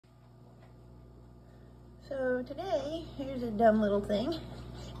So today, here's a dumb little thing.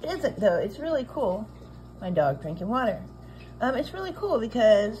 It isn't though, it's really cool. My dog drinking water. It's really cool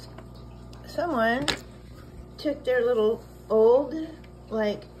because someone took their little old,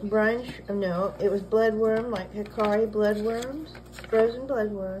 like, brine, no, it was bloodworm, like Hikari bloodworms, frozen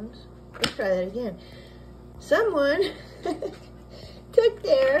bloodworms. Let's try that again. Someone took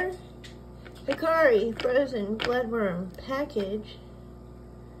their Hikari frozen bloodworm package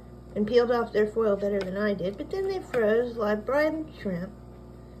and peeled off their foil better than I did, but then they froze live brine shrimp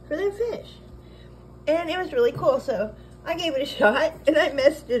for their fish. And it was really cool, so I gave it a shot, and I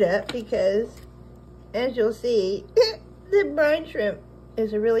messed it up because, as you'll see, the brine shrimp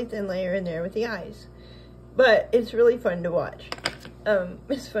is a really thin layer in there with the ice. But it's really fun to watch.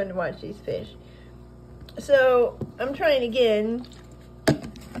 It's fun to watch these fish. So, I'm trying again,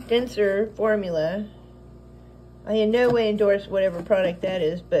 denser formula. I in no way endorse whatever product that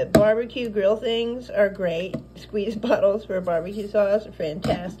is, but barbecue grill things are great. Squeeze bottles for barbecue sauce are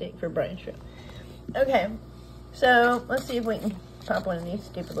fantastic for brine shrimp. Okay, so let's see if we can pop one of these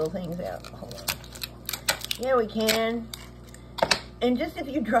stupid little things out. Hold on. Yeah, we can. And just if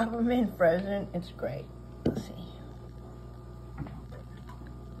you drop them in frozen, it's great. Let's see.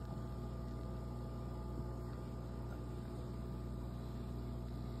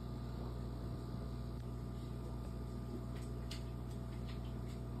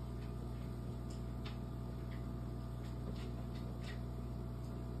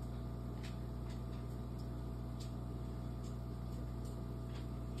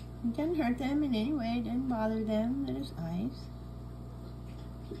 It doesn't hurt them in any way, it doesn't bother them, that is ice.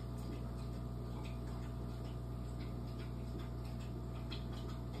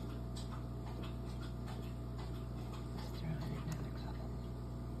 Let's throw in another couple.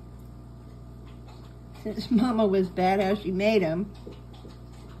 Since Mama was bad how she made them,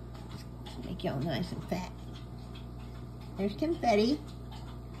 let's make y'all nice and fat. There's Confetti.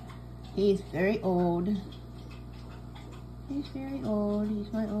 He's very old. He's very old.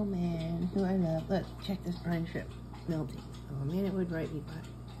 He's my old man who I love. Look, check this brine shrimp melting. Oh man, it would right be by.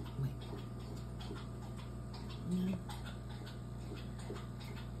 Wait. No.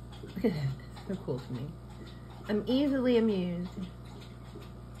 Look at that. So cool to me. I'm easily amused.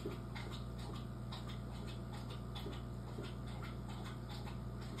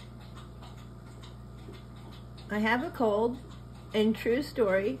 I have a cold, and true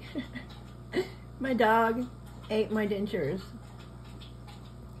story, my dog ate my dentures.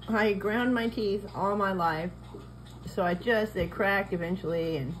 I ground my teeth all my life, so they cracked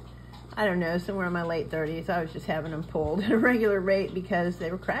eventually, and I don't know, somewhere in my late 30s, I was just having them pulled at a regular rate because they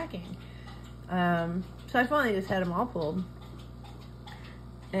were cracking. So I finally just had them all pulled,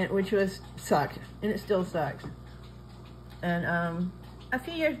 which sucked, and it still sucks. And a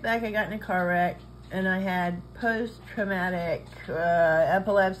few years back, I got in a car wreck, and I had post-traumatic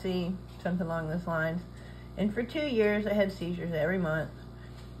epilepsy, something along those lines. And for 2 years, I had seizures every month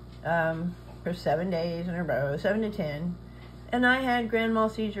for 7 days in a row, 7 to 10. And I had grand mal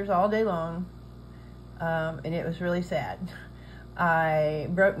seizures all day long, and it was really sad. I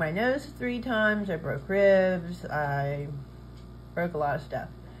broke my nose 3 times, I broke ribs, I broke a lot of stuff.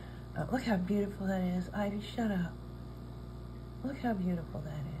 Look how beautiful that is. Ivy, shut up. Look how beautiful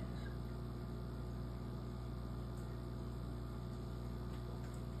that is.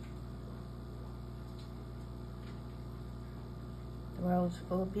 The world is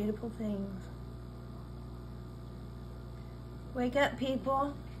full of beautiful things. Wake up,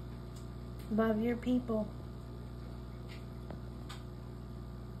 people. Love your people.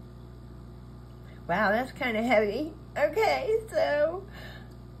 Wow, that's kind of heavy. Okay, so,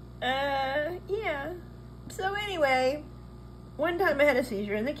 yeah. So anyway, one time I had a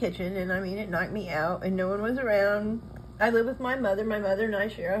seizure in the kitchen, and I mean, it knocked me out, and no one was around. I live with my mother. My mother and I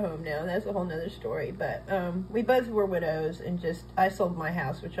share a home now. That's a whole nother story. But we both were widows, and I sold my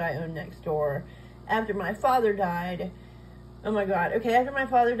house, which I owned next door, after my father died. Oh my God. Okay, after my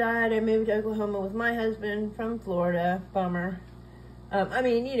father died, I moved to Oklahoma with my husband from Florida. Bummer. I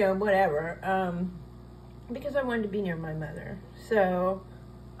mean, you know, whatever. Because I wanted to be near my mother. So,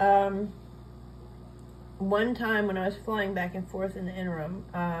 one time when I was flying back and forth in the interim,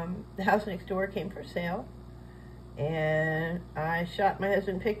 the house next door came for sale. And I shot my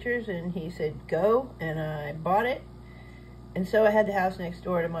husband pictures, and he said, go, and I bought it. And so I had the house next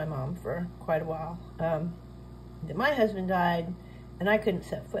door to my mom for quite a while. Then my husband died, and I couldn't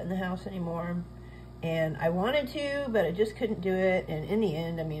set foot in the house anymore. And I wanted to, but I just couldn't do it. And in the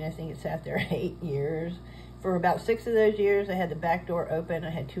end, I mean, I think it sat there 8 years. For about 6 of those years, I had the back door open. I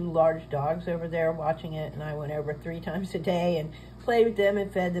had 2 large dogs over there watching it, and I went over 3 times a day and played with them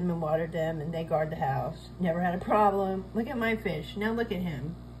and fed them and watered them, and they guard the house. Never had a problem. Look at my fish. Now look at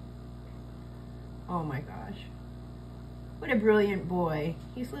him. Oh my gosh. What a brilliant boy.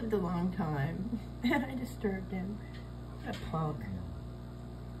 He's lived a long time. And I disturbed him. What a punk.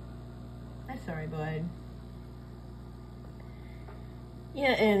 I'm sorry, bud.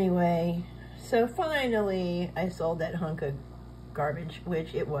 Yeah, anyway. So finally, I sold that hunk of garbage,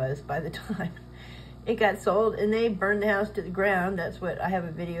 which it was by the time it got sold, and they burned the house to the ground. That's what, I have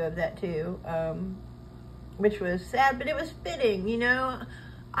a video of that too, which was sad, but it was fitting, you know.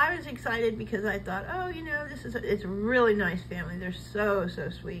 I was excited because I thought, oh, you know, it's a really nice family. They're so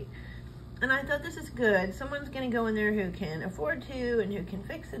sweet. And I thought, this is good. Someone's going to go in there who can afford to and who can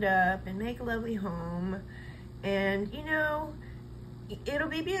fix it up and make a lovely home. And, you know, it'll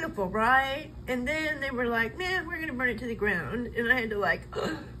be beautiful, right? And then they were like, man, we're going to burn it to the ground. And I had to like,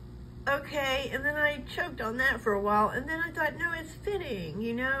 okay. And then I choked on that for a while. And then I thought, no, it's fitting,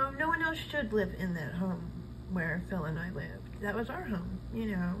 you know. No one else should live in that home where Phil and I lived. That was our home, you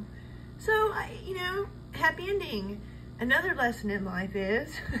know. So, you know, happy ending. Another lesson in life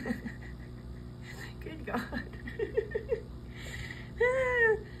is... Good God.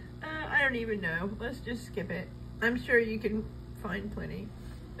 I don't even know. Let's just skip it. I'm sure you can find plenty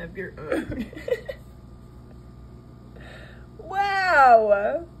of your own.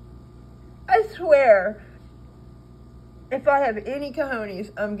 Wow. I swear, if I have any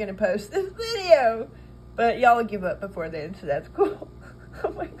cojones, I'm going to post this video. But y'all will give up before then, so that's cool.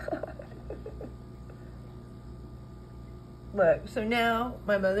 Oh my God. Look, so now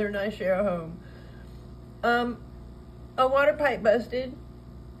my mother and I share a home. A water pipe busted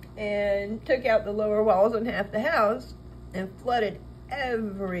and took out the lower walls on half the house and flooded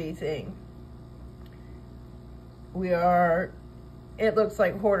everything. It looks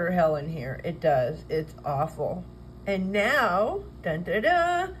like hoarder hell in here. It does. It's awful. And now, dun da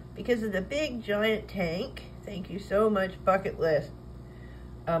da, because of the big giant tank, thank you so much, bucket list,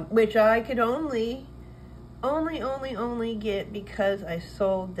 which I could only get because I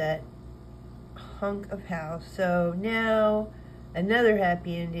sold that hunk of house. So now another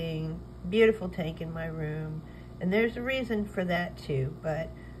happy ending, beautiful tank in my room, and there's a reason for that too, but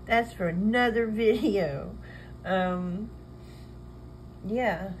that's for another video.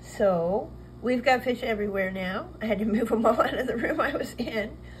 Yeah, so we've got fish everywhere now. I had to move them all out of the room I was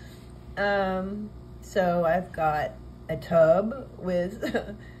in. So I've got a tub with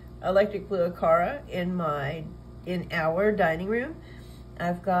electric blue acara in our dining room.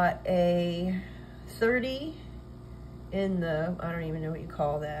 I've got a 30 in the, I don't even know what you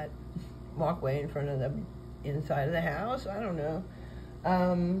call that, walkway in front of the inside of the house. I don't know.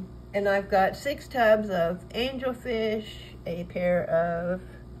 And I've got 6 tubs of angelfish, a pair of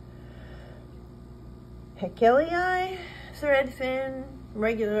Heckelii, threadfin,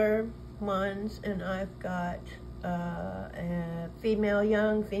 regular ones, and I've got a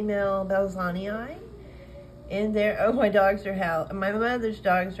young female Belzanii in there. Oh, my dogs are howling. My mother's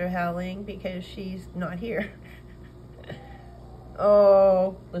dogs are howling because she's not here.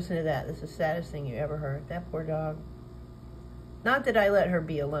 Oh, listen to that. This is the saddest thing you ever heard. That poor dog. Not that I let her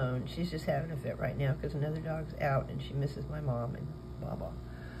be alone. She's just having a fit right now because another dog's out and she misses my mom and blah, blah.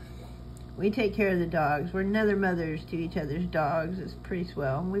 We take care of the dogs. We're another mothers to each other's dogs. It's pretty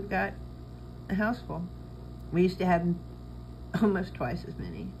swell. We've got a house full. We used to have almost twice as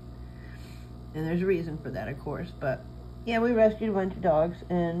many. And there's a reason for that, of course. But, yeah, we rescued a bunch of dogs.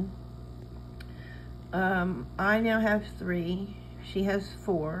 And I now have 3. She has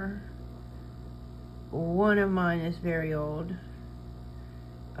 4. One of mine is very old.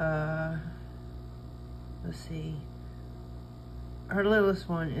 Let's see. Her littlest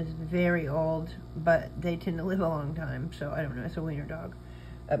one is very old, but they tend to live a long time, so I don't know. It's a wiener dog,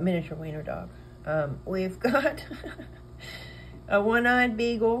 a miniature wiener dog. We've got a one-eyed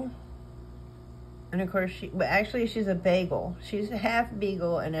beagle, and of course, actually she's a bagel. She's a half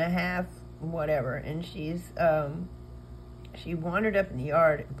beagle and a half whatever, and she wandered up in the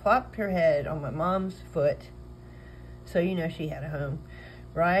yard and plopped her head on my mom's foot, so you know she had a home,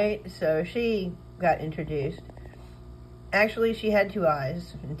 right? So she got introduced. Actually, she had 2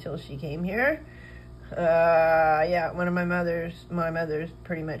 eyes until she came here. Yeah, one of my mother's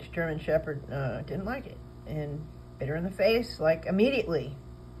pretty much German Shepherd, didn't like it and bit her in the face, like, immediately.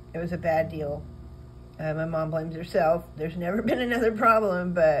 It was a bad deal. My mom blames herself. There's never been another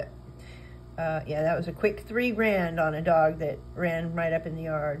problem, but yeah, that was a quick $3,000 on a dog that ran right up in the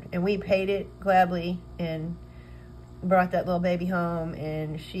yard. And we paid it gladly and brought that little baby home,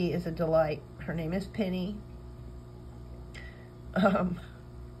 and she is a delight. Her name is Penny. And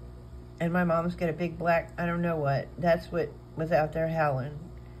my mom's got a big black, I don't know what. That's what was out there howling.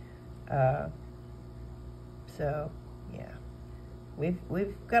 So, yeah.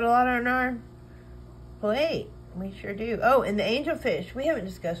 We've got a lot on our plate. We sure do. Oh, and the angelfish. We haven't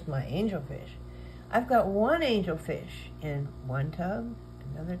discussed my angelfish. I've got one angelfish in one tub,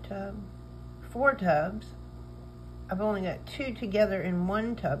 another tub, 4 tubs. I've only got 2 together in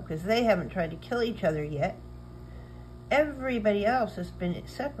one tub because they haven't tried to kill each other yet. Everybody else has been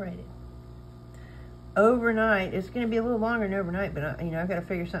separated. Overnight, it's going to be a little longer than overnight, but I've got to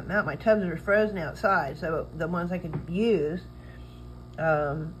figure something out. My tubs are frozen outside, so the ones I could use,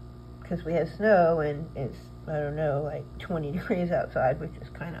 because we have snow and it's, I don't know, like 20 degrees outside, which is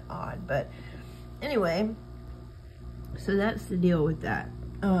kind of odd. But anyway, so that's the deal with that.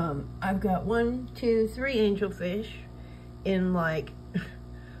 I've got 1, 2, 3 angelfish in like,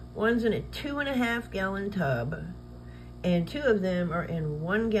 one's in a 2.5 gallon tub, and 2 of them are in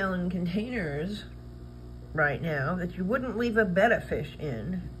 1 gallon containers right now that you wouldn't leave a betta fish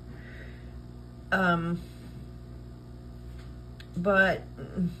in. But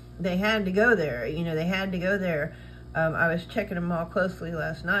they had to go there, they had to go there. I was checking them all closely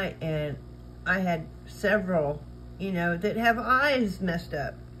last night, and I had several, that have eyes messed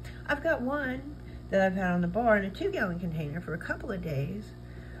up. I've got one that I've had on the bar in a 2 gallon container for a couple of days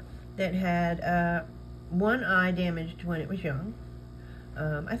that had one eye damaged when it was young.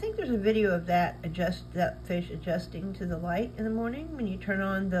 I think there's a video of that fish adjusting to the light in the morning when you turn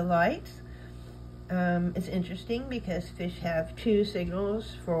on the lights. It's interesting because fish have 2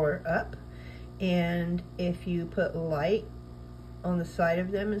 signals for up, and if you put light on the side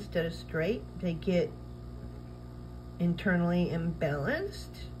of them instead of straight, they get internally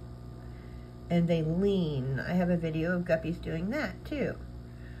imbalanced and they lean. I have a video of guppies doing that too.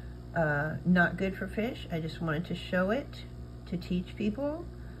 Not good for fish. I just wanted to show it to teach people.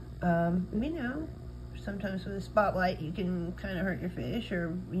 Sometimes with a spotlight you can kind of hurt your fish, or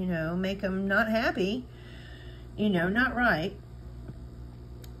make them not happy, not right.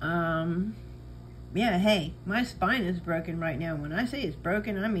 Yeah, hey, my spine is broken right now. When I say it's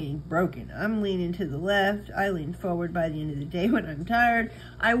broken, I mean broken. I'm leaning to the left. I lean forward by the end of the day when I'm tired.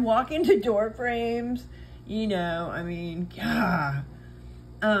 I walk into door frames, God.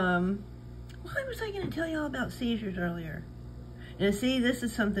 Why was I going to tell y'all about seizures earlier? And see, this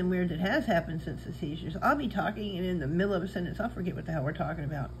is something weird that has happened since the seizures. I'll be talking, and in the middle of a sentence, I'll forget what the hell we're talking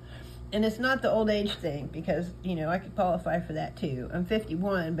about. And it's not the old age thing, because, I could qualify for that too. I'm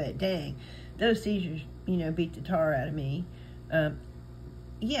 51, but dang, those seizures, beat the tar out of me.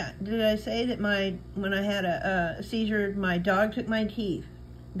 Yeah, did I say that when I had a seizure, my dog took my teeth?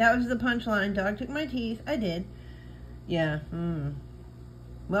 That was the punchline. Dog took my teeth. I did. Yeah.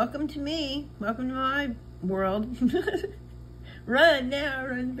 Welcome to me. Welcome to my world. Run now.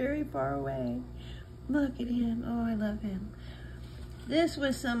 Run very far away. Look at him. Oh, I love him. This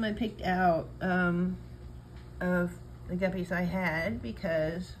was some I picked out of the guppies I had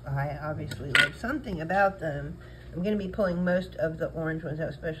because I obviously love something about them. I'm going to be pulling most of the orange ones out,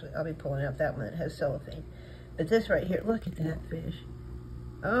 especially I'll be pulling out that one that has cellophane. But this right here, look at that fish.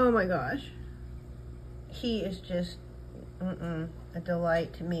 Oh my gosh. He is just a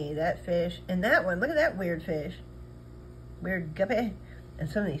delight to me. That fish and that one, look at that weird fish. Weird guppy. And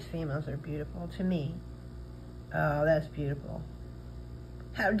some of these females are beautiful to me. Oh, that's beautiful.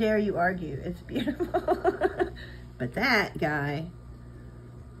 How dare you argue? It's beautiful. But that guy,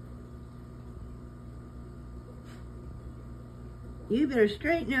 you better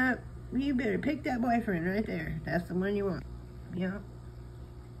straighten up. You better pick that boyfriend right there. That's the one you want. Yeah.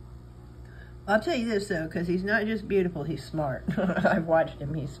 I'll tell you this, though, because he's not just beautiful, he's smart. I've watched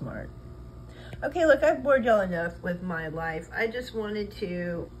him, he's smart. Okay, look, I've bored y'all enough with my life. I just wanted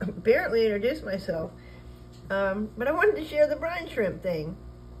to apparently introduce myself. But I wanted to share the brine shrimp thing.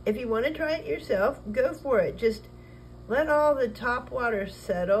 If you want to try it yourself, go for it. Just let all the top water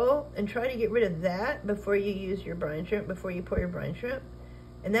settle and try to get rid of that before you use your brine shrimp, before you pour your brine shrimp.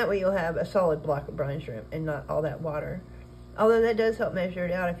 And that way you'll have a solid block of brine shrimp and not all that water. Although that does help measure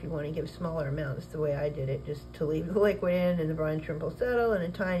it out if you want to give smaller amounts, the way I did it, just to leave the liquid in and the brine shrimp will settle and a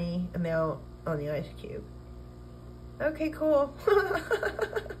tiny amount on the ice cube. Okay, cool.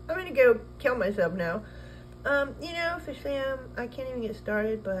 I'm going to go kill myself now. Fish fam, I can't even get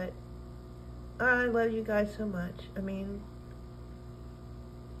started, but I love you guys so much.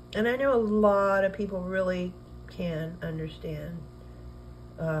 And I know a lot of people really can understand.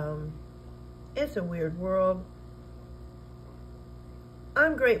 It's a weird world.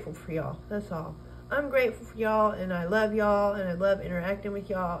 I'm grateful for y'all, that's all. I'm grateful for y'all, and I love y'all, and I love interacting with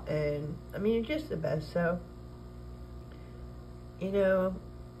y'all, and, you're just the best, so,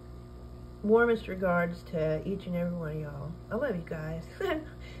 warmest regards to each and every one of y'all. I love you guys.